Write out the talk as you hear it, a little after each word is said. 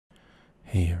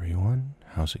Hey everyone,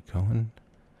 how's it going?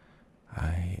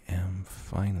 I am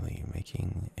finally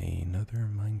making another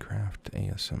Minecraft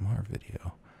ASMR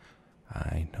video.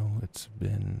 I know it's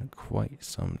been quite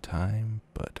some time,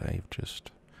 but I've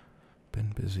just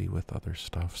been busy with other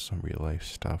stuff, some real life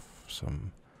stuff,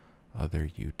 some other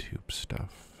YouTube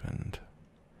stuff, and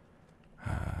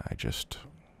I just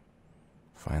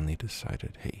finally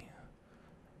decided, hey,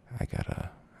 I gotta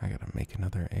make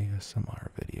another ASMR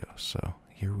video, so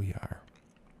here we are.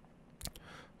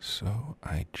 So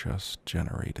I just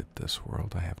generated this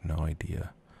world. I have no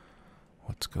idea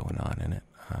what's going on in it.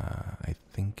 I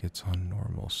think it's on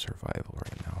normal survival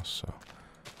right now, so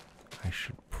I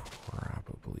should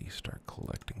probably start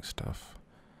collecting stuff.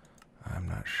 I'm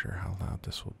not sure how loud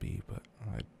this will be, but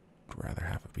I'd rather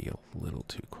have it be a little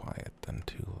too quiet than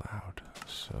too loud.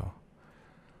 So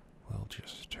we'll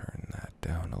just turn that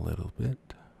down a little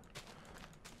bit.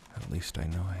 At least I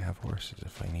know I have horses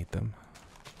if I need them.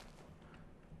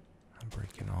 I'm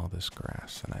breaking all this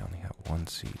grass and I only have one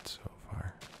seed so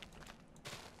far.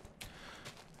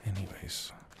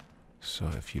 Anyways, so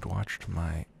if you'd watched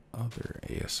my other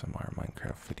ASMR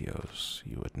Minecraft videos,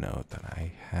 you would know that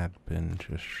I had been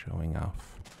just showing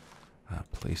off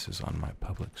places on my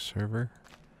public server,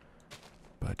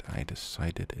 but I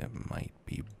decided it might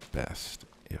be best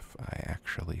if I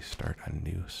actually start a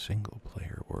new single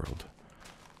player world,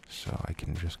 so I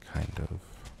can just kind of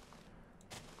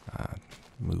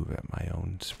move at my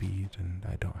own speed and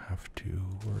I don't have to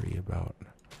worry about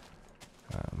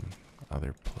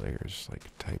other players like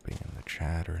typing in the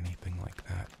chat or anything like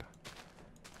that.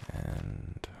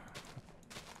 And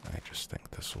I just think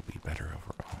this will be better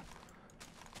overall.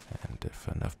 And if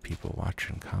enough people watch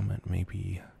and comment,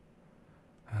 maybe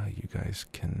you guys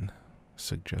can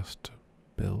suggest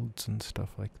builds and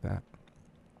stuff like that.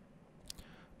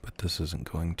 But this isn't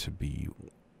going to be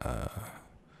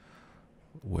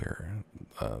where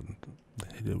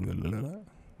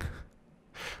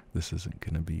this isn't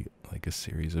going to be like a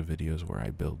series of videos where I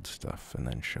build stuff and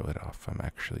then show it off. I'm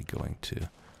actually going to,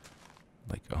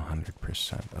 like,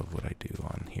 100% of what I do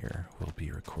on here will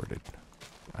be recorded,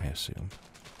 I assume.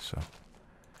 So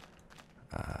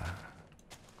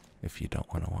if you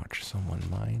don't want to watch someone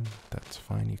mine, that's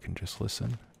fine, you can just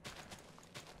listen,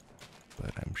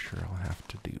 but I'm sure I'll have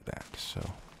to do that.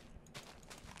 So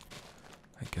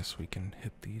I guess we can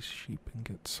hit these sheep and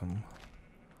get some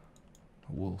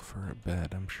wool for a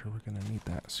bed. I'm sure we're gonna need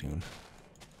that soon.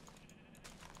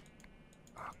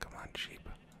 Oh, come on, sheep.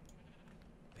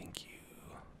 Thank you.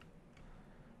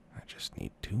 I just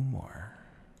need 2 more.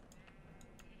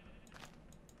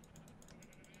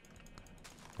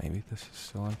 Maybe this is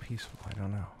still on peaceful, I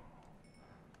don't know.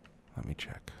 Let me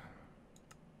check.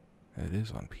 It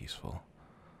is on peaceful.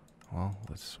 Well,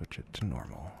 let's switch it to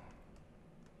normal.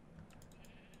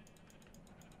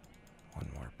 1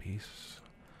 more piece.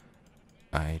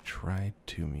 I tried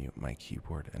to mute my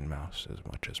keyboard and mouse as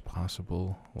much as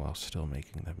possible while still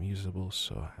making them usable,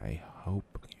 so I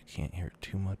hope you can't hear it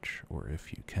too much, or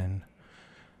if you can,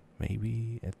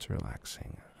 maybe it's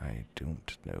relaxing. I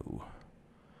don't know.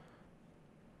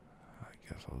 I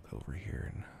guess I'll go over here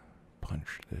and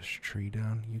punch this tree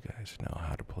down. You guys know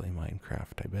how to play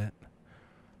Minecraft, I bet.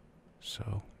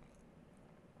 So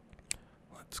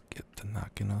let's get to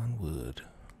knocking on wood.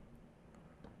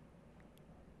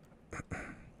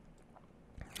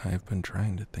 I've been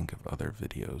trying to think of other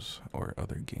videos or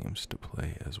other games to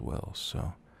play as well,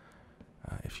 so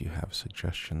if you have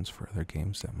suggestions for other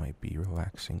games that might be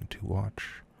relaxing to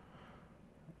watch,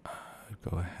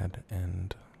 go ahead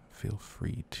and feel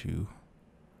free to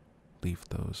leave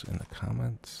those in the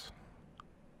comments.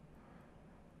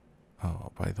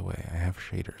 Oh, by the way, I have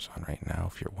shaders on right now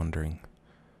if you're wondering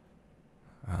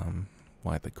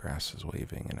why the grass is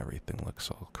waving and everything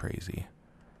looks all crazy.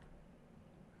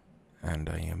 And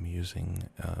I am using,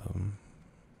 I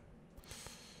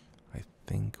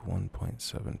think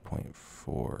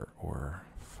 1.7.4 or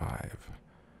 5.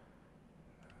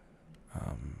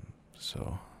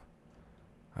 So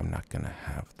I'm not going to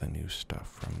have the new stuff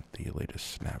from the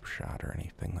latest snapshot or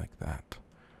anything like that.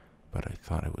 But I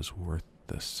thought it was worth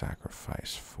the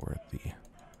sacrifice for the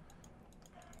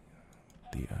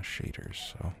shaders,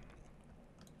 so.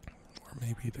 Or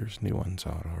maybe there's new ones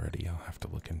out already, I'll have to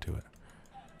look into it.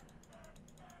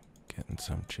 Getting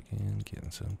some chicken,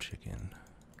 getting some chicken.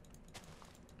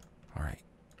 Alright,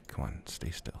 come on,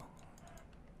 stay still.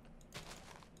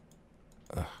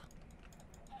 Ugh.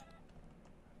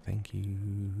 Thank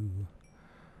you.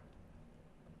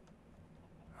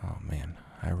 Oh man,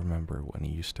 I remember when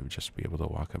you used to just be able to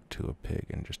walk up to a pig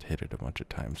and just hit it a bunch of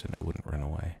times and it wouldn't run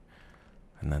away.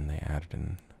 And then they added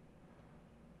in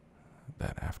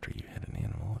that after you hit an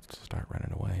start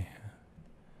running away.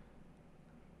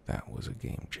 That was a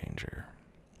game changer.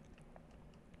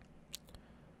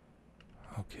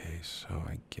 Okay, so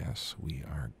I guess we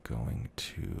are going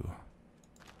to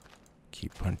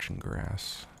keep punching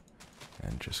grass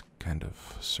and just kind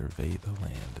of survey the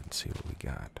land and see what we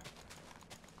got.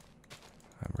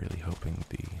 I'm really hoping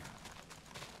the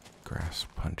grass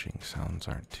punching sounds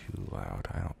aren't too loud.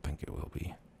 I don't think it will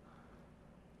be.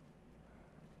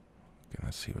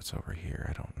 Gonna see what's over here.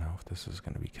 I don't know if this is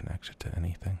gonna be connected to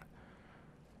anything.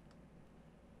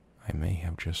 I may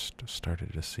have just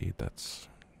started a seed that's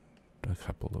a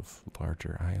couple of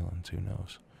larger islands, who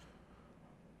knows?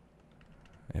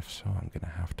 If so, I'm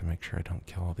gonna have to make sure I don't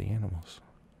kill all the animals.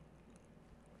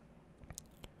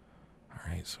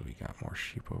 Alright, so we got more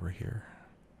sheep over here.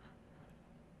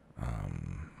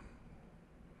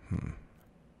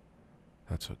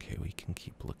 That's okay, we can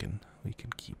keep looking. We can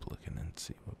keep looking and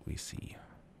see what we see.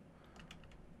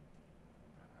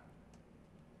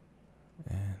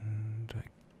 And I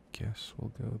guess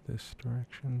we'll go this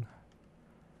direction.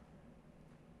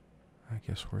 I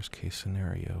guess worst case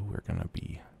scenario, we're gonna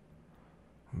be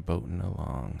boating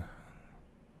along.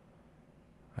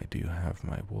 I do have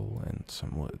my wool and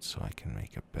some wood so I can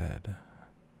make a bed.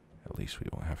 At least we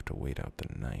won't have to wait out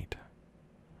the night.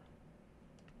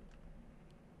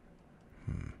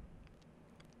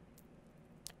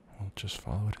 We'll just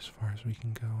follow it as far as we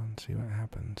can go and see what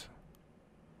happens.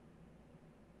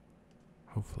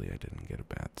 Hopefully I didn't get a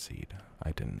bad seed.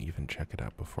 I didn't even check it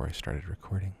out before I started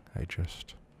recording. I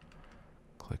just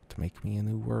clicked make me a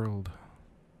new world.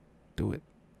 Do it.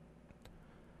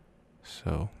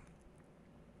 So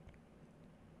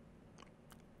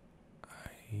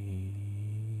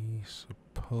I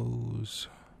suppose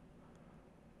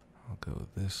I'll go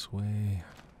this way.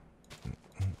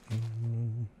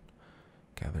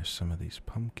 Gather some of these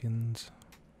pumpkins.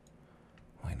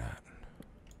 Why not?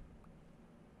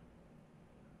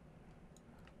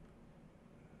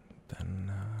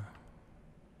 Then,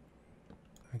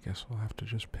 I guess we'll have to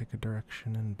just pick a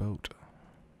direction and boat.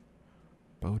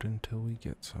 Boat until we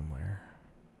get somewhere.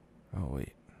 Oh,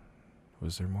 wait.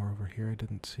 Was there more over here I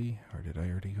didn't see? Or did I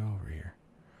already go over here?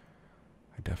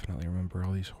 I definitely remember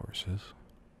all these horses.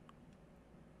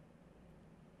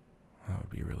 That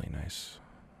would be really nice.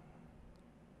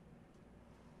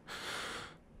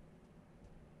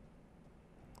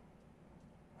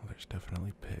 Well, there's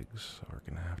definitely pigs, so we're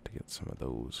gonna have to get some of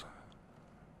those.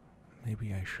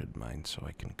 Maybe I should mine so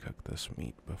I can cook this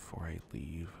meat before I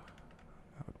leave.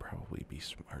 That would probably be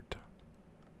smart.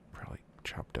 Probably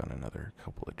chop down another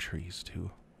couple of trees too.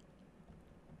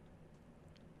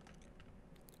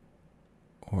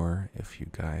 Or if you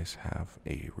guys have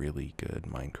a really good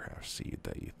Minecraft seed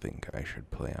that you think I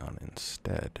should play on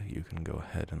instead, you can go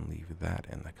ahead and leave that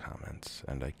in the comments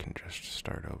and I can just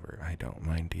start over. I don't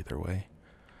mind either way.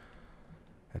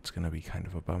 It's gonna be kind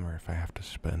of a bummer if I have to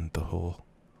spend the whole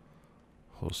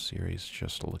series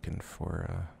just looking for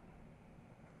a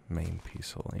main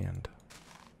piece of land.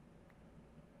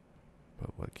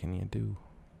 But what can you do?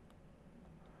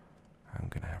 I'm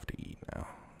gonna have to eat now.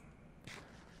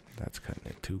 That's cutting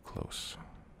it too close.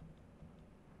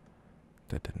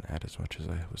 That didn't add as much as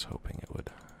I was hoping it would.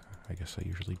 I guess I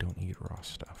usually don't eat raw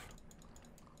stuff.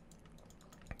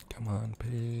 Come on,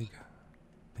 pig.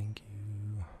 Thank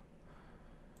you.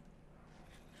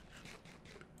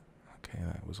 Okay,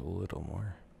 that was a little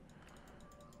more.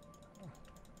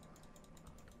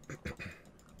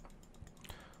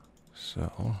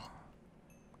 So,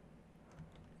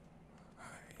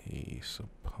 I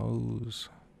suppose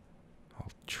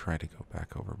I'll try to go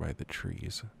back over by the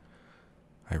trees.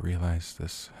 I realize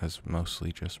this has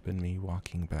mostly just been me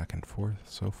walking back and forth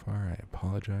so far. I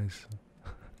apologize.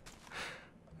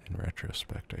 In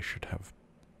retrospect, I should have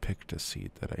picked a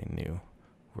seed that I knew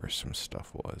where some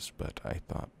stuff was, but I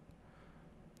thought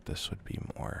this would be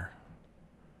more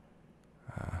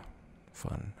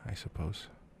fun, I suppose.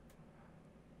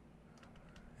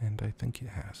 And I think it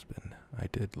has been. I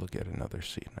did look at another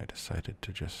seed and I decided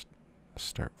to just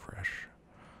start fresh.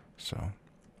 So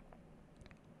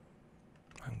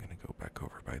I'm gonna go back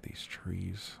over by these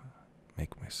trees,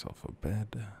 make myself a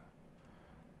bed,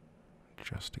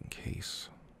 just in case.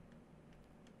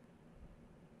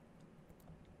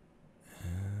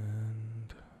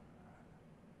 And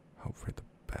hope for the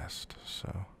best,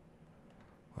 so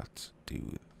let's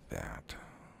do that.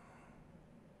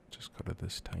 Just go to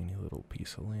this tiny little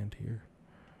piece of land here.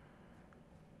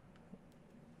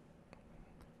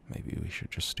 Maybe we should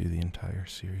just do the entire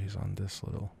series on this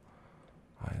little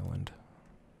island.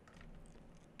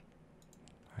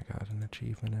 I got an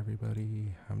achievement,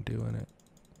 everybody. I'm doing it.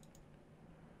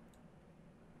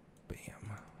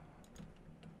 Bam.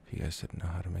 If you guys didn't know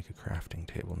how to make a crafting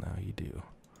table, now you do.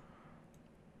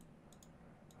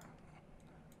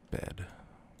 Bed.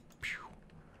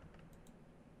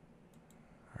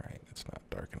 Alright, it's not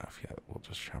dark enough yet. We'll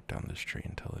just chop down this tree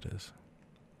until it is.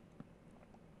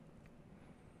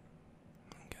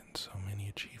 I'm getting so many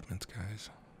achievements, guys.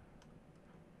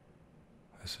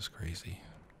 This is crazy.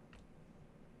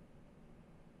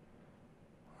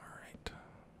 Alright.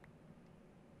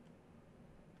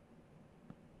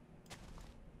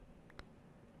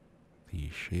 The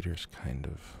shaders kind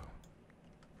of...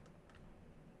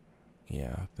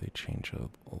 yeah, they change a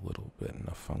little bit in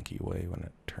a funky way when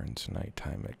it turns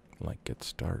nighttime. It like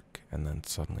gets dark, and then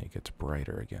suddenly it gets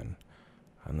brighter again,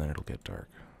 and then it'll get dark.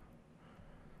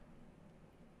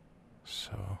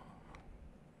 So,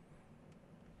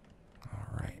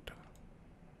 alright.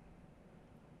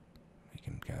 We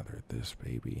can gather this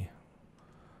baby.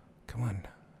 Come on.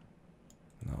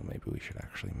 No, maybe we should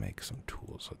actually make some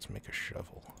tools. Let's make a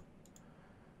shovel.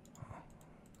 Oh,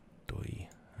 doy.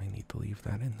 I need to leave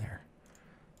that in there.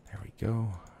 There we go.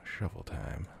 Shovel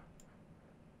time.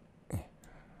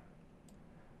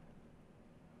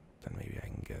 Then maybe I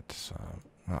can get some...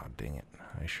 oh, dang it.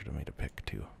 I should have made a pick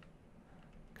too.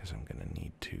 Because I'm going to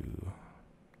need to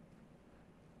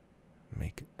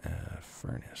make a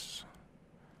furnace.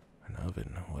 An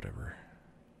oven, whatever.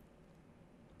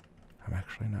 I'm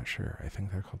actually not sure. I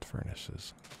think they're called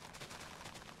furnaces.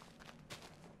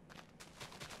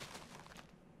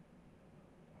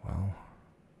 Well...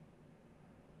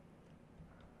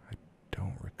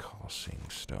 don't recall seeing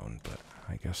stone, but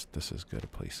I guess this is as good a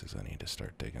place as any to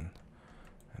start digging.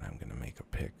 And I'm gonna make a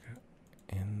pick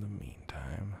in the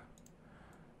meantime.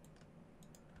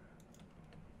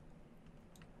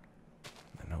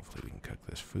 And hopefully we can cook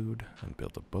this food and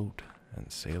build a boat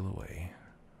and sail away.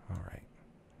 Alright.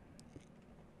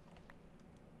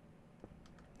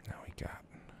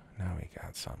 Now we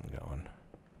got something going.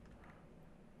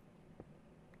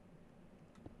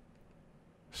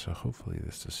 So hopefully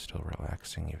this is still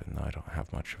relaxing, even though I don't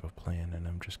have much of a plan and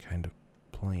I'm just kind of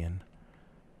playing.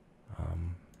 I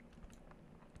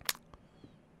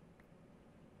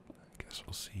guess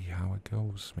we'll see how it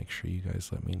goes. Make sure you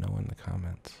guys let me know in the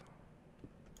comments.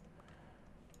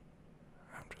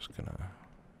 I'm just gonna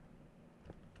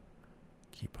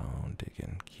keep on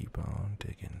digging, keep on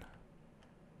digging.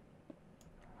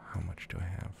 How much do I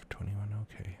have? 21,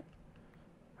 okay.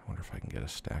 I wonder if I can get a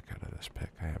stack out of this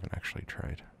pick. I haven't actually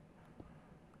tried.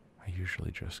 I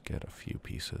usually just get a few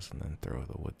pieces and then throw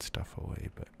the wood stuff away,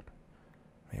 but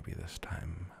maybe this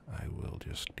time I will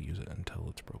just use it until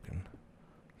it's broken.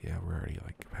 Yeah, we're already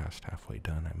like past halfway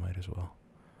done. I might as well.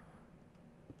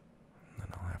 And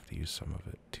then I'll have to use some of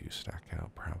it to stack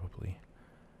out probably.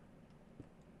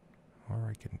 Or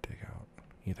I can dig out.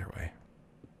 Either way.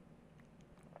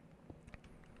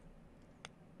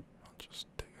 I'll just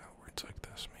dig outwards like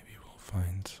this. Maybe we'll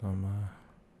find some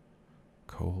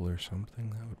coal or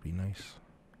something. That would be nice.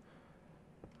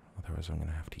 Otherwise I'm going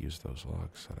to have to use those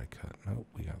logs that I cut. Nope,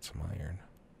 we got some iron.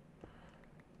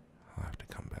 I'll have to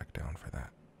come back down for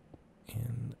that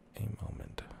in a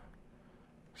moment.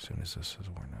 As soon as this is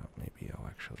worn out, maybe I'll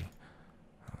actually...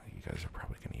 you guys are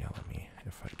probably going to yell at me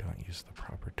if I don't use the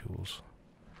proper tools.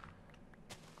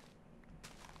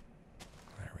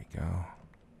 There we go.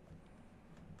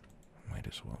 Might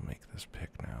as well make this pick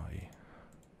now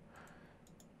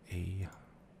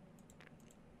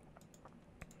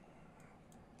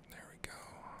there we go.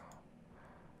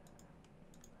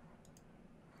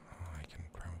 Oh, I can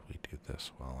probably do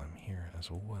this while I'm here as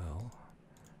well.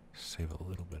 Save a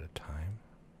little bit of time.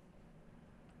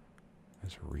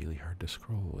 It's really hard to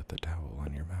scroll with the towel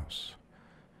on your mouse.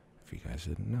 If you guys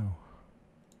didn't know,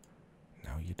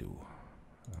 now you do.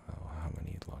 How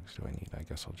many logs do I need? I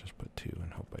guess I'll just put 2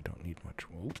 and hope I don't need much.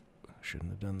 Whoop,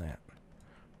 shouldn't have done that.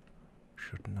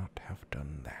 Should not have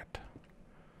done that.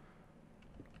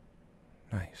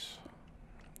 Nice.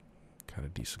 Got a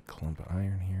decent clump of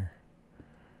iron here.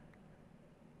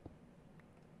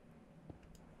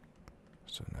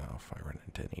 So now if I run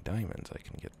into any diamonds, I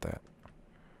can get that.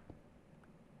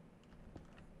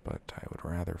 But I would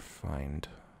rather find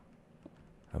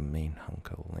a main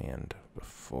hunk of land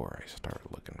before I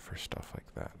start looking for stuff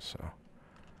like that, so.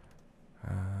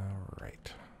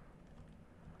 Alright.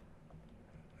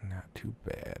 Not too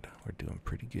bad. We're doing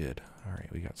pretty good.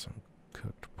 Alright, we got some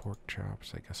cooked pork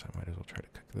chops. I guess I might as well try to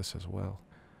cook this as well.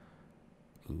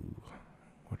 Ooh,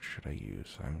 what should I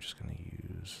use? I'm just gonna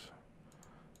use...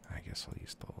 I guess I'll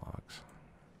use the logs.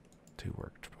 2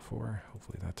 worked before.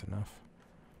 Hopefully that's enough.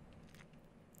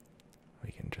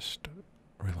 We can just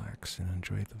relax and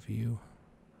enjoy the view.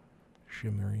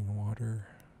 Shimmering water,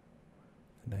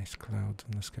 the nice clouds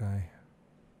in the sky.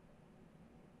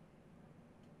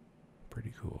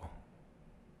 Pretty cool.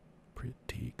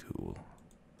 Pretty cool.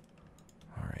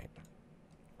 Alright.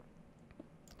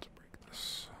 Let's break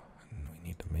this. And we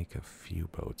need to make a few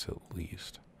boats at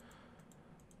least.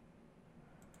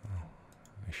 Oh,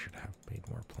 I should have made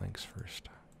more planks first.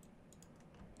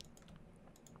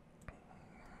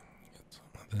 Get some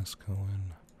of this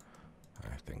going.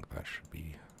 I think that should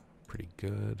be pretty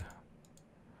good.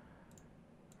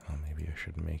 Oh, maybe I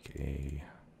should make a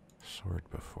sword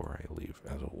before I leave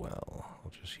as well.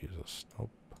 I'll just use this. Nope.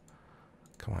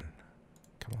 Come on.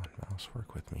 Come on, mouse.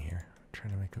 Work with me here. I'm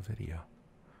trying to make a video.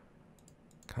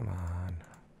 Come on.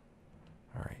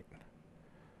 Alright.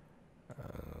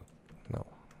 No.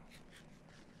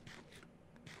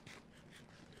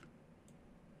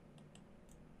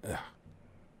 Ugh.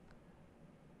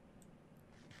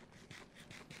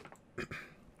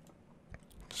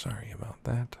 Sorry about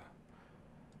that.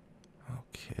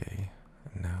 Okay,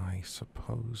 now I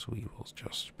suppose we will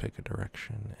just pick a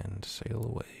direction and sail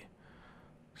away.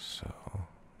 So,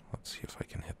 let's see if I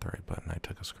can hit the right button. I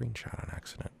took a screenshot on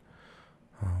accident.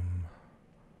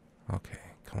 Okay,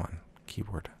 come on,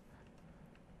 keyboard.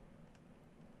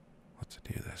 Let's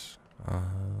do this.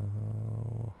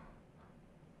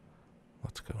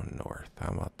 Let's go north.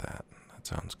 How about that? That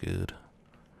sounds good.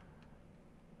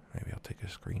 Maybe I'll take a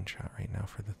screenshot right now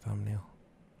for the thumbnail.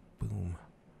 Boom.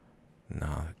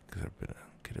 Nah, could have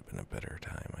been a better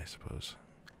time, I suppose.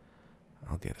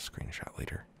 I'll get a screenshot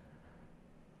later.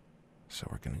 So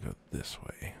we're gonna go this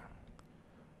way.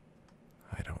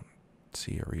 I don't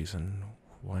see a reason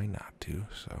why not to,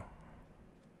 so.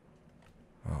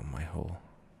 Oh, my whole.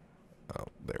 Oh,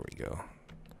 there we go.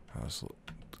 I was.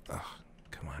 Ugh,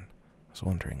 come on. I was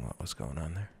wondering what was going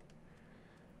on there.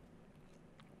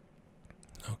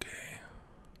 Okay.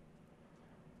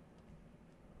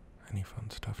 Any fun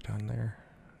stuff down there?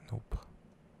 Nope.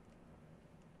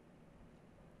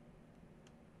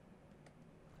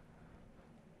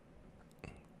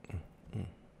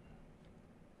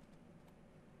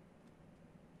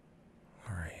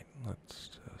 Alright, let's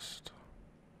just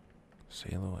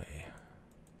sail away.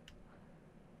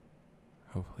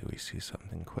 Hopefully we see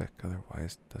something quick,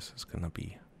 otherwise this is gonna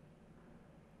be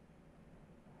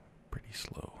pretty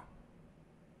slow.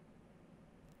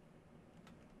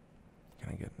 Can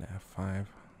I get an F5?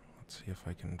 Let's see if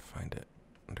I can find it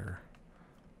under.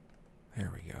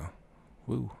 There we go.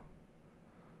 Woo.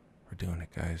 We're doing it,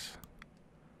 guys.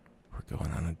 We're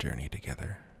going on a journey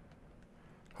together.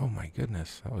 Oh my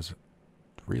goodness, that was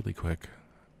really quick.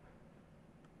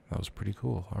 That was pretty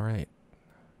cool. Alright.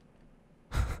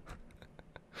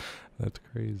 That's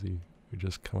crazy. We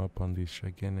just come up on these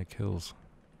gigantic hills.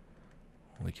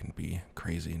 We can be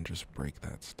crazy and just break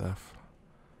that stuff.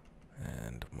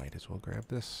 And might as well grab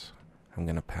this. I'm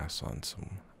gonna pass on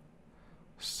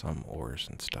some ores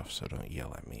and stuff, so don't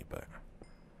yell at me, but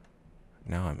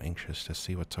now I'm anxious to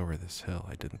see what's over this hill.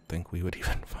 I didn't think we would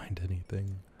even find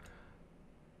anything.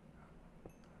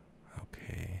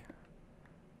 Okay.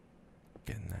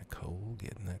 Getting that coal,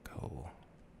 getting that coal.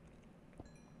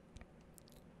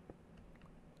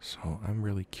 So I'm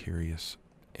really curious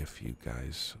if you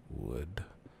guys would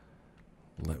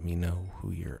let me know who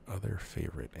your other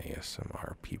favorite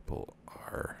ASMR people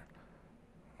are.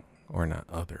 Or not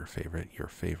other favorite, your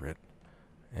favorite.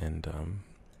 And I'm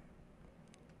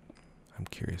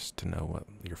curious to know what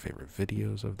your favorite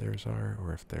videos of theirs are,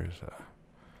 or if there's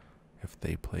if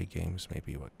they play games,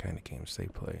 maybe what kind of games they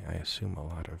play. I assume a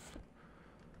lot of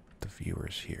the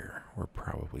viewers here were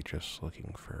probably just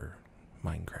looking for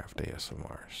Minecraft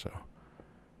ASMR, so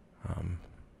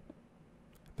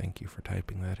thank you for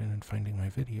typing that in and finding my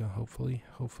video. Hopefully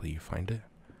you find it.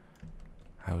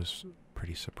 I was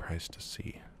pretty surprised to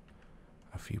see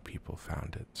a few people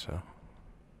found it, so.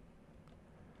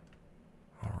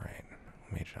 Alright,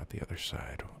 made it out the other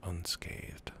side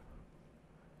unscathed.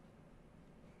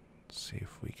 Let's see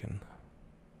if we can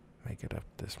make it up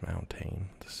this mountain.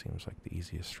 This seems like the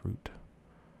easiest route.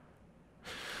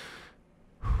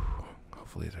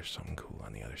 Hopefully there's something cool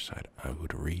on the other side. I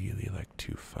would really like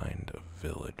to find a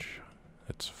village.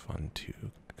 It's fun to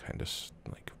kind of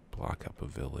like block up a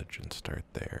village and start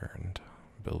there and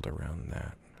build around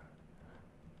that.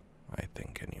 I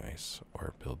think anyways,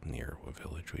 or build near a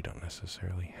village. We don't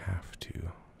necessarily have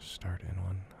to start in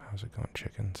one. How's it going,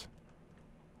 chickens?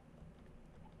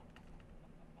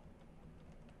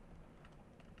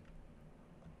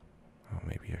 Oh,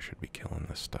 maybe I should be killing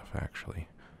this stuff actually.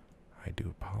 I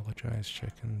do apologize,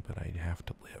 chicken, but I have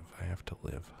to live. I have to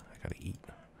live. I gotta eat.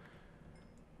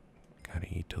 Gotta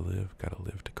eat to live, gotta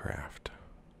to craft.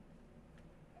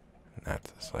 And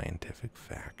that's a scientific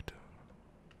fact.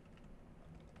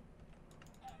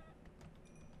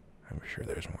 sure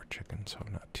there's more chickens, so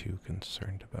I'm not too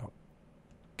concerned about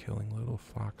killing little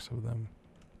flocks of them.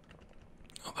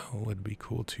 Although it would be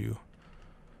cool to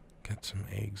get some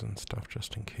eggs and stuff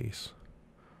just in case.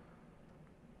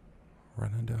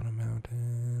 Running down a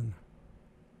mountain.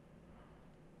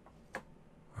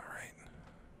 Alright.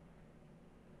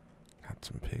 Got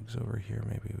some pigs over here.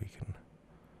 Maybe we can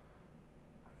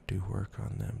do work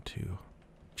on them too.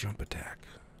 Jump attack.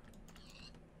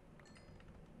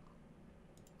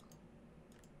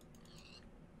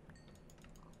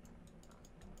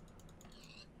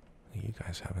 You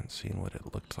guys haven't seen what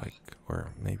it looked like,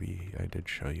 or maybe I did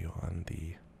show you on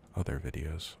the other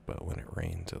videos, but when it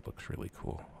rains it looks really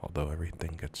cool. Although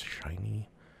everything gets shiny,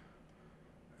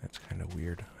 it's kind of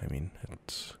weird. I mean,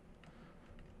 it's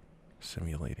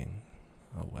simulating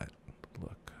a wet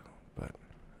look, but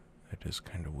it is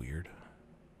kind of weird.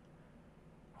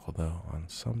 Although on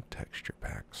some texture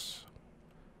packs,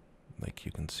 like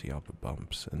you can see all the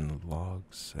bumps in the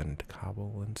logs and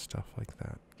cobble and stuff like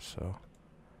that, so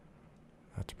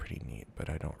that's pretty neat, but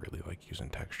I don't really like using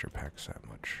texture packs that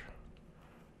much.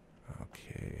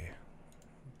 Okay,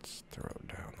 let's throw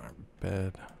down our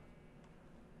bed.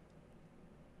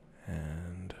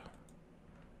 And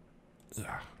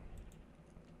I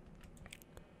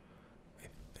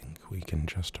think we can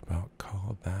just about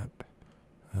call that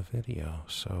a video.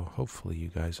 So hopefully you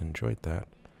guys enjoyed that.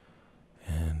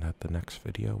 And at the next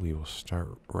video, we will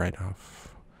start right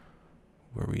off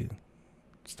where we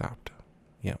stopped.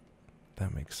 Yep,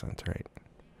 that makes sense, right?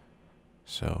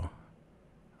 So,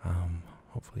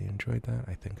 hopefully you enjoyed that.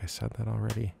 I think I said that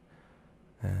already.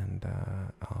 And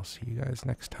I'll see you guys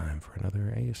next time for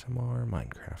another ASMR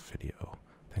Minecraft video.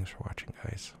 Thanks for watching,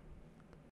 guys.